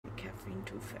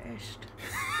too fast.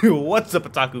 What's up,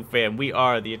 Otaku fam? We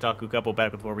are the Otaku Couple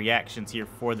back with more reactions here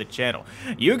for the channel.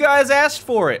 You guys asked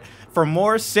for it, for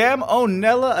more Sam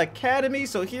Onella Academy,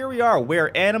 so here we are,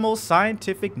 where animal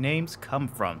scientific names come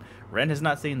from. Ren has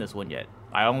not seen this one yet.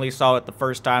 I only saw it the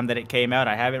first time that it came out.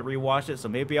 I haven't rewatched it, so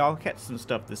maybe I'll catch some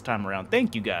stuff this time around.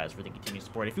 Thank you guys for the continued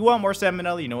support. If you want more Sam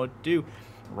Onella, you know what to do.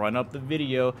 Run up the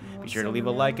video. Be sure to leave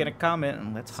a like and a comment,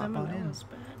 and let's hop on in.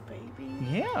 Back, baby.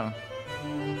 Yeah,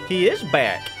 he is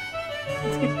back.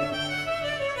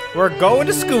 We're going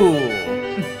to school.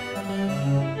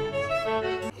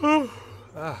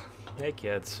 Hey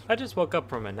kids, I just woke up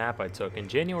from a nap I took in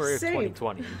January of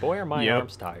 2020, and boy are my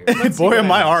arms tired. Boy are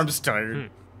my arms tired.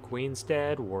 Queen's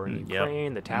dead, war in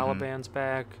Ukraine, the Taliban's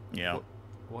back. Yeah.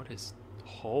 What is...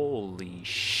 Holy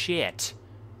shit.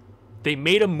 They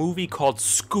made a movie called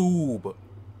Scoob.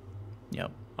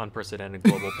 Yep. Unprecedented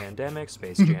global pandemic,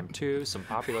 Space Jam 2, some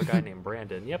popular guy named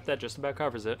Brandon. Yep, that just about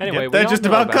covers it. Anyway, that just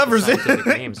about covers it.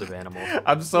 Names of animals.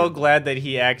 I'm so glad that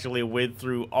he actually went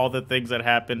through all the things that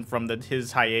happened from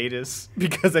his hiatus,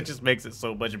 because that just makes it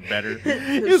so much better.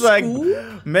 He's like,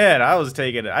 man,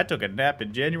 I took a nap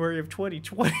in January of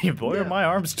 2020. Boy, are my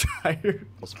arms tired.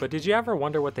 But did you ever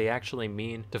wonder what they actually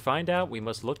mean? To find out, we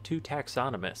must look to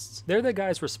taxonomists. They're the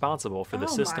guys responsible for the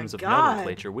systems of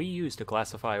nomenclature we use to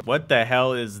classify. What the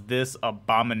hell is this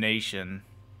abomination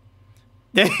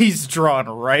that he's drawn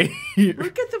right here?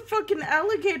 Look at the fucking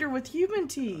alligator with human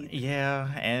teeth. Yeah,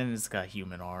 and it's got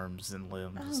human arms and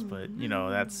limbs, but you know,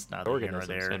 that's not organisms.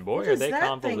 Here or there. And boy, are they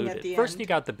convoluted. First, you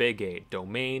got the big 8: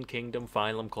 domain, kingdom,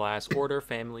 phylum, class, order,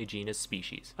 family, genus,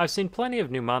 species. I've seen plenty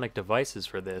of mnemonic devices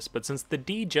for this, but since the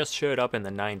D just showed up in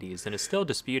the 90s and is still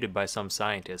disputed by some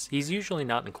scientists, he's usually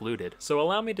not included. So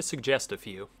allow me to suggest a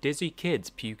few. Dizzy kids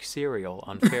puke cereal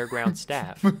on fairground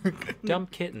staff. Dumb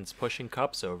kittens pushing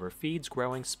cups over feeds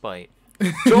growing spite.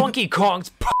 Donkey Kong's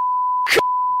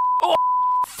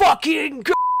fucking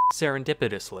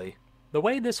serendipitously. The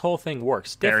way this whole thing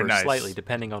works differs slightly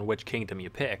depending on which kingdom you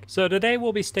pick. So today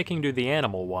we'll be sticking to the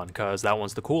animal one, cause that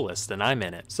one's the coolest and I'm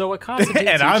in it. So what constitutes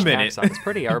each taxon is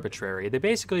pretty arbitrary. They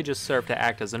basically just serve to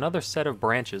act as another set of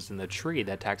branches in the tree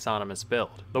that taxonomists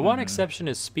build. The one exception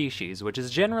is species, which is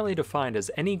generally defined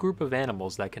as any group of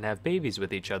animals that can have babies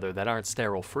with each other that aren't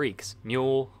sterile freaks.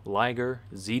 Mule, liger,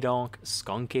 zedonk,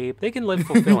 skunk ape, they can live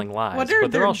fulfilling lives,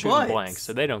 but they're all shooting blanks,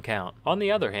 so they don't count. On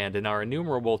the other hand, in our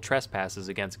innumerable trespasses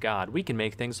against God, we can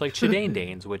make things like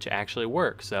chidandanes, which actually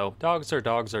work, so dogs are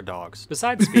dogs are dogs.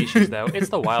 Besides species, though, it's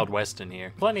the Wild West in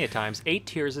here. Plenty of times, 8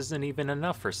 tiers isn't even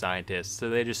enough for scientists, so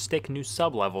they just stick new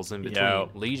sub-levels in between.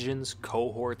 Legions,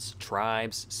 cohorts,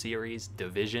 tribes, series,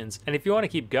 divisions, and if you want to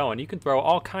keep going, you can throw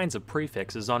all kinds of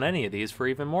prefixes on any of these for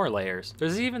even more layers.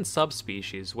 There's even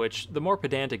subspecies, which the more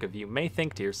pedantic of you may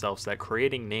think to yourselves that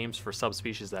creating names for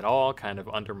subspecies at all kind of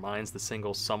undermines the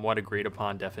single somewhat agreed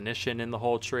upon definition in the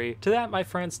whole tree. To that, my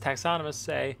friends, taxonomists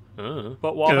say,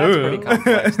 but while that's pretty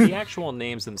complex, the actual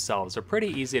names themselves are pretty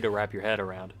easy to wrap your head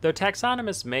around. Though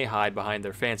taxonomists may hide behind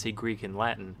their fancy Greek and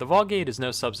Latin, the Vulgate is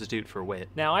no substitute for wit.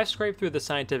 Now, I've scraped through the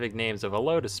scientific names of a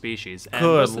load of species, and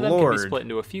most of them can be split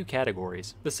into a few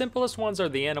categories. The simplest ones are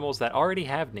the animals that already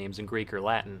have names in Greek or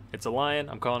Latin. It's a lion,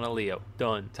 I'm calling it Leo.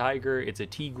 Done. Tiger, it's a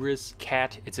tigris.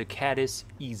 Cat, it's a caddis.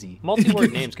 Easy.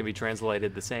 Multi-word names can be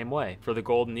translated the same way. For the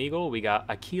golden eagle, we got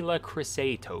Aquila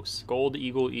chrysaetos. Gold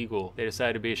eagle eagle. They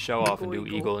decided to be a show-off and do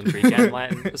eagle in Greek and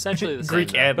Latin. Essentially the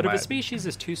same. But if a species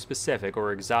is too specific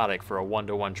or exotic for a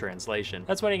one-to-one translation,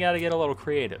 that's when you gotta get a little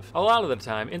creative. A lot of the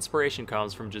time, inspiration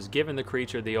comes from just giving the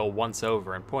creature the old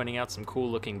once-over and pointing out some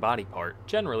cool-looking body part.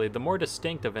 Generally, the more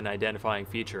distinct of an identifying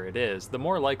feature it is, the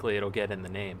more likely it'll get in the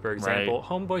name. For example,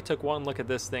 Homeboy took one look at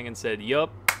this thing and said,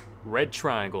 yup, red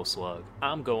triangle slug.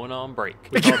 I'm going on break.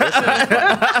 We call this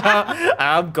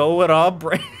I'm going on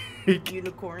break.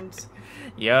 Unicorns.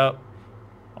 Yep.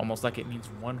 Almost like it means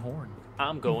one horn.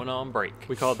 I'm going on break.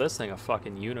 We call this thing a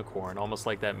fucking unicorn, almost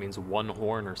like that means one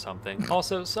horn or something.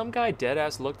 Also, some guy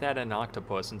deadass looked at an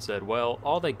octopus and said, well,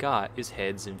 all they got is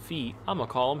heads and feet. I'ma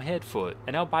call them headfoot.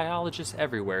 And now biologists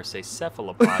everywhere say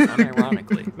cephalopod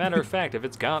unironically. Matter of fact, if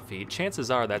it's got feet, chances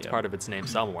are that's part of its name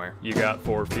somewhere. You got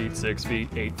 4 feet, 6 feet,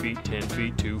 8 feet, 10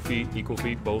 feet, 2 feet, equal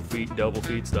feet, both feet, double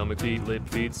feet, stomach feet, lip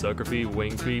feet, sucker feet,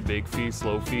 wing feet, big feet,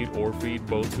 slow feet, or feet,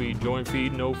 both feet, joint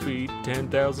feet, no feet,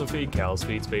 10,000 feet, cow's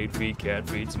feet, spade feet, cat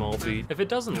feet, small feet. If it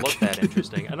doesn't look that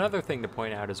interesting, another thing to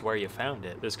point out is where you found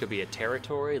it. This could be a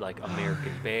territory like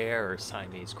American bear or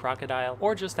Siamese crocodile,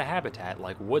 or just a habitat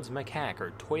like woods macaque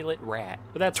or toilet rat.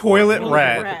 But that's toilet look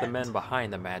rat. at the men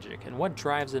behind the magic and what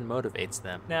drives and motivates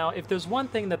them. Now, if there's one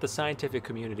thing that the scientific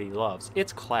community loves,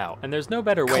 it's clout. And there's no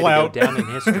better way to go down in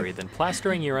history than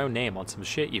plastering your own name on some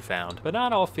shit you found. But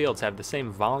not all fields have the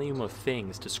same volume of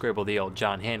things to scribble the old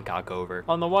John Hancock over.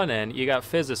 On the one end, you got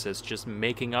physicists just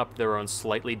making up their own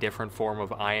slightly different form of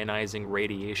ionizing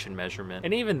radiation measurement.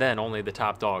 And even then, only the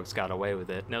top dogs got away with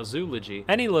it. Now, zoology,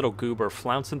 any little goober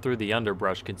flouncing through the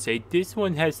underbrush can say, this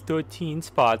one has 13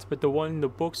 spots, but the one in the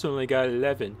book's only got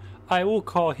 11. I will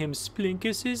call him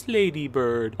Splinkus's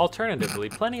ladybird. Alternatively,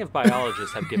 plenty of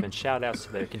biologists have given shout-outs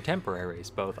to their contemporaries,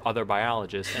 both other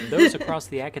biologists and those across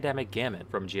the academic gamut,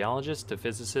 from geologists to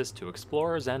physicists to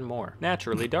explorers and more.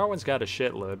 Naturally, Darwin's got a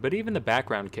shitload, but even the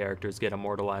background characters get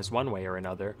immortalized one way or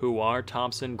another. Who are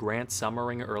Thomson, Grant,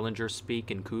 Summering, Erlanger,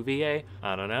 Speke, and Cuvier?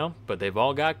 I don't know, but they've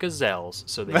all got gazelles,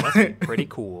 so they must be pretty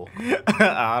cool.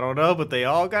 I don't know, but they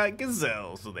all got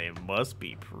gazelles, so they must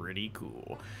be pretty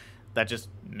cool. That just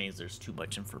means there's too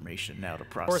much information now to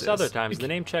process. Of course, other times, the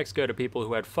name checks go to people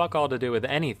who had fuck all to do with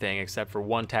anything except for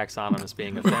one taxonomist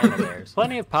being a fan of theirs.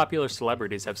 Plenty of popular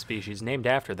celebrities have species named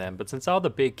after them, but since all the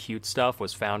big cute stuff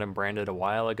was found and branded a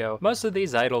while ago, most of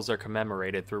these idols are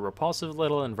commemorated through repulsive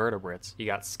little invertebrates. You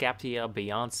got Scaptia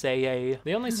Beyonce.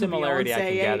 The only similarity I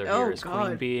can gather here is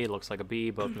Queen Bee. It looks like a bee,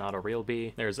 but not a real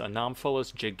bee. There's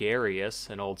Anomphilus gregarius,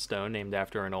 an old stone named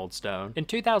after an old stone. In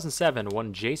 2007,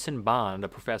 one Jason Bond, a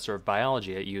professor of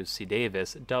biology at UC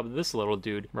Davis, dubbed this little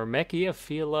dude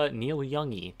Myrmecia Neil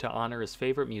Youngie to honor his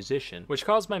favorite musician, which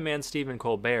caused my man Stephen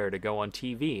Colbert to go on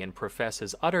TV and profess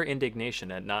his utter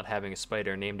indignation at not having a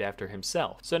spider named after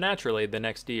himself. So naturally, the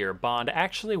next year, Bond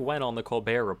actually went on the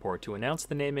Colbert Report to announce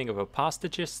the naming of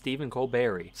apostachus Stephen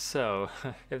Colbert. So,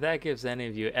 if that gives any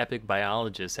of you epic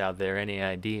biologists out there any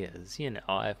ideas, you know,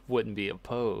 I wouldn't be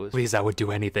opposed. Please, I would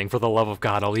do anything. For the love of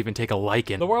God, I'll even take a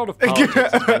lichen. The world of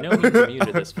politics is by no means immune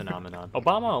to this phenomenon.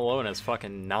 Obama alone has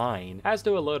fucking 9, as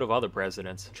do a load of other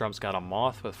presidents. Trump's got a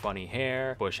moth with funny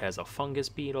hair, Bush has a fungus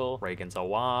beetle, Reagan's a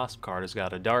wasp, Carter's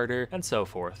got a darter, and so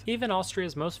forth. Even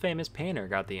Austria's most famous painter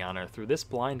got the honor through this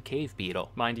blind cave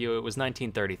beetle. Mind you, it was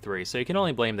 1933, so you can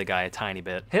only blame the guy a tiny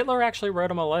bit. Hitler actually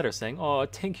wrote him a letter saying, "Oh,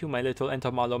 thank you, my little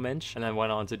entomologisch," and then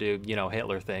went on to do, you know,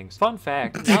 Hitler things. Fun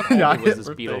fact, not only was this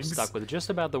beetle stuck with just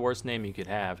about the worst name you could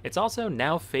have, it's also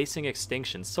now facing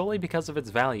extinction solely because of its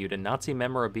value to Nazi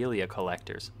memorabilia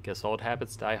collectors. Guess old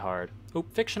habits die hard.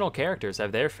 Oop, fictional characters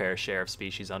have their fair share of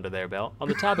species under their belt. On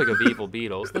the topic of evil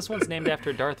beetles, this one's named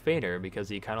after Darth Vader because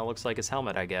he kind of looks like his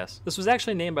helmet, I guess. This was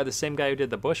actually named by the same guy who did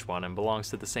the Bush one and belongs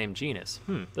to the same genus.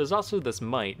 There's also this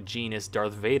mite, genus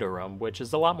Darth Vaderum, which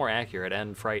is a lot more accurate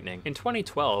and frightening. In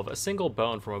 2012, a single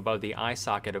bone from above the eye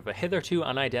socket of a hitherto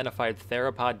unidentified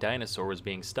theropod dinosaur was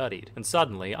being studied. And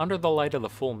suddenly, under the light of the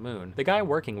full moon, the guy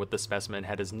working with the specimen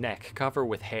had his neck covered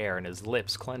with hair and his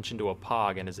lips clenched into a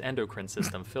pog and his endocrine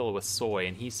system filled with soy,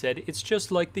 and he said, "It's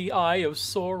just like the eye of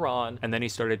Sauron." And then he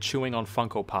started chewing on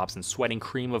Funko Pops and sweating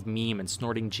cream of meme and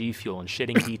snorting G Fuel and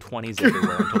shitting D20s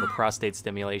everywhere until the prostate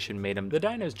stimulation made him. The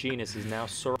dino's genus is now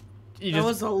That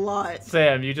was a lot.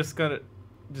 Sam, you just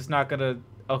not gonna.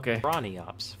 Okay.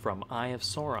 Broniops from Eye of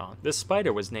Sauron. This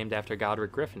spider was named after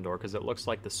Godric Gryffindor because it looks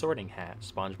like the Sorting Hat.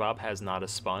 SpongeBob has not a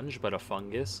sponge, but a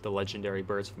fungus. The legendary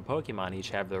birds from Pokemon each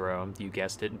have their own, you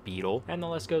guessed it, beetle, and the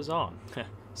list goes on.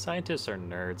 Scientists are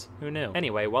nerds. Who knew?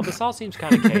 Anyway, while this all seems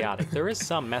kind of chaotic, there is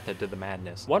some method to the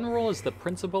madness. One rule is the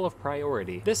principle of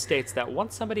priority. This states that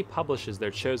once somebody publishes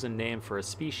their chosen name for a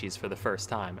species for the first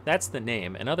time, that's the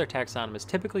name, and other taxonomists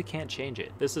typically can't change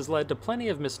it. This has led to plenty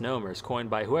of misnomers coined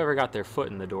by whoever got their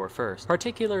foot in the door first,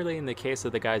 particularly in the case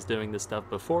of the guys doing this stuff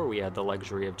before we had the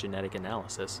luxury of genetic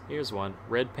analysis. Here's one.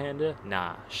 Red panda?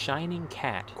 Nah. Shining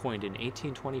cat, coined in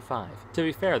 1825. To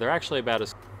be fair, they're actually about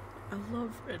as... I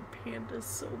love red pandas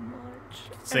so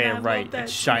much. Say it right. It's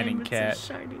Shining Cat. It's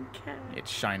a Shining Cat. It's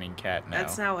Shining Cat now.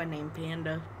 That's how I named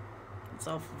Panda. It's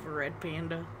off of a red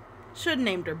panda. Should have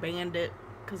named her Bandit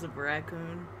because of a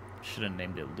raccoon. Should have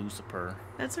named it Lucifer.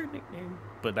 That's her nickname.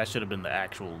 But that should have been the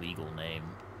actual legal name.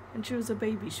 And she was a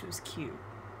baby. She was cute.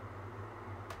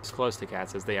 as close to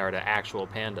cats as they are to actual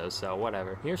pandas, so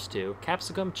whatever. Here's 2.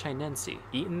 Capsicum chinense.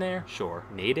 Eaten there? Sure.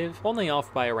 Native? Only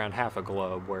off by around half a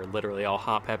globe, where literally all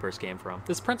hot peppers came from.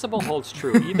 This principle holds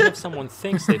true even if someone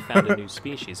thinks they found a new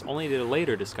species, only to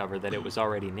later discover that it was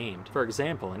already named. For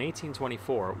example, in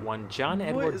 1824, one John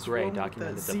Edward Gray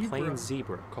documented the plain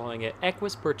zebra, calling it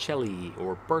Equus burchellii,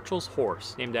 or Burchell's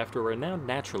horse, named after a renowned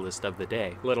naturalist of the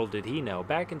day. Little did he know,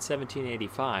 back in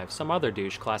 1785, some other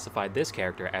douche classified this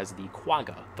character as the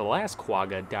quagga. The last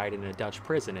quagga died in a Dutch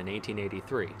prison in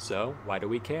 1883, so why do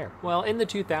we care? Well, in the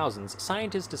 2000s,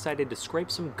 scientists decided to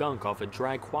scrape some gunk off a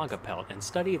dry quagga pelt and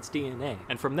study its DNA,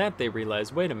 and from that they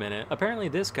realized, wait a minute, apparently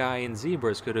this guy and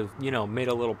zebras could have, made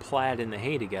a little plaid in the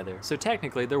hay together, so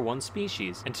technically they're one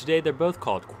species, and today they're both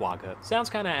called quagga. Sounds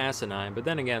kinda asinine, but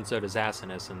then again so does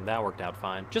asinus, and that worked out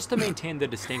fine. Just to maintain the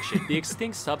distinction, the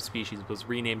extinct subspecies was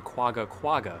renamed quagga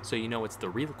quagga, so you know it's the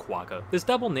real quagga. This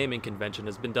double naming convention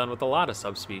has been done with a lot of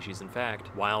subspecies, in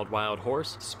fact. Wild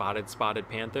horse, spotted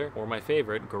panther, or my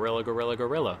favorite,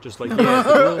 gorilla. Just like, yeah,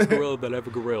 the realest gorilla that ever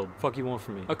gorilled. Fuck you want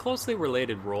from me. A closely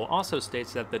related rule also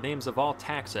states that the names of all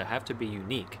taxa have to be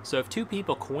unique. So if 2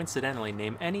 people coincidentally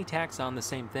name any taxa on the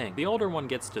same thing, the older one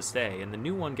gets to stay and the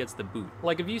new one gets the boot.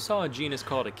 Like if you saw a genus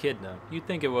called echidna, you'd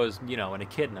think it was, an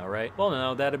echidna, right? Well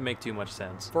no, that'd make too much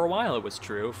sense. For a while it was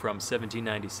true, from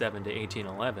 1797 to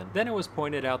 1811. Then it was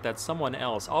pointed out that someone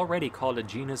else already called a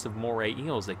genus of moray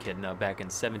eels echidna back in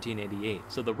 1788,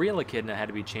 so the real echidna had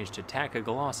to be changed to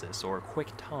tachyglossus, or quick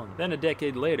tongue. Then a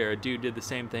decade later, a dude did the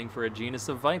same thing for a genus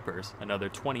of vipers. Another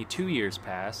 22 years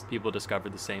passed, people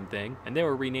discovered the same thing, and they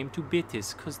were renamed to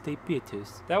bitis, cause they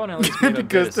bitis. That one at least made a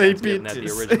bit of sense, given that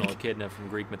the original echidna from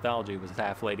Greek mythology was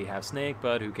half lady, half snake,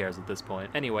 but who cares at this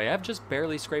point. Anyway, I've just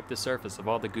barely scraped the surface of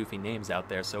all the goofy names out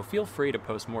there, so feel free to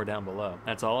post more down below.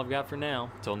 That's all I've got for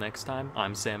now. Till next time,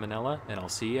 I'm Salmonella, and I'll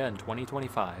see ya in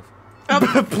 2025.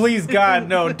 Please, God,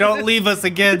 no, don't leave us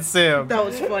again, Sam. That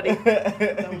was funny.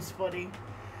 That was funny.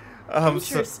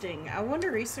 Interesting. I want to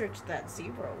research that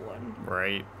zebra one.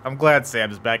 Right. I'm glad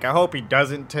Sam's back. I hope he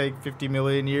doesn't take 50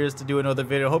 million years to do another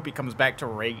video. I hope he comes back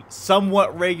to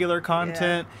somewhat regular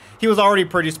content. Yeah. He was already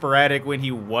pretty sporadic when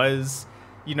he was,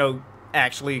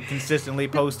 actually consistently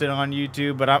posted on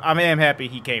YouTube, but I am happy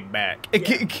he came back.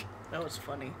 Yeah, that was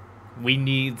funny. We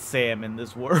need Sam in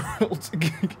this world.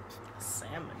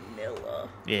 Salmonella.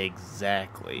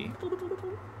 Exactly.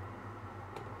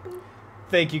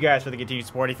 Thank you guys for the continued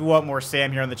support. If you want more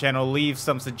Sam here on the channel, leave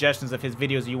some suggestions of his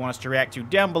videos you want us to react to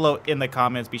down below in the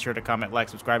comments. Be sure to comment, like,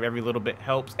 subscribe. Every little bit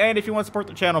helps. And if you want to support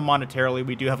the channel monetarily,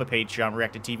 we do have a Patreon. We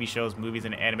react to TV shows, movies,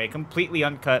 and anime completely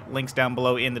uncut. Links down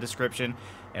below in the description.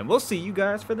 And we'll see you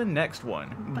guys for the next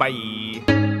one.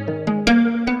 Bye.